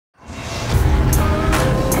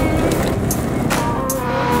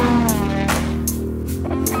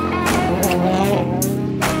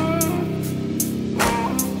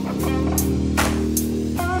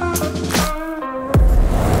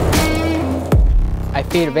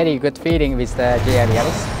feel very good feeling with the JR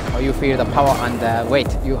Yaris. You feel the power and the weight.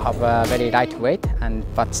 You have a very light weight,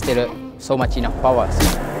 but still so much enough power.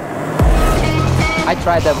 I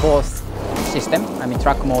tried both system, I mean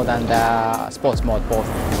truck mode and sports mode both.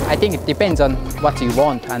 I think it depends on what you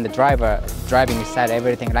want and the driving style,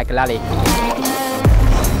 everything like rally.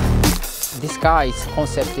 This car's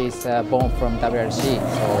concept is born from WRC,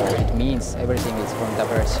 so it means everything is from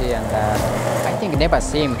WRC, and I think never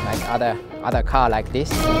seen like other car like this.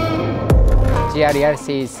 YARIS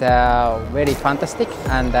is very fantastic,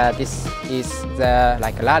 and this is the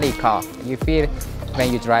like rally car. You feel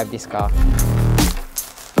when you drive this car.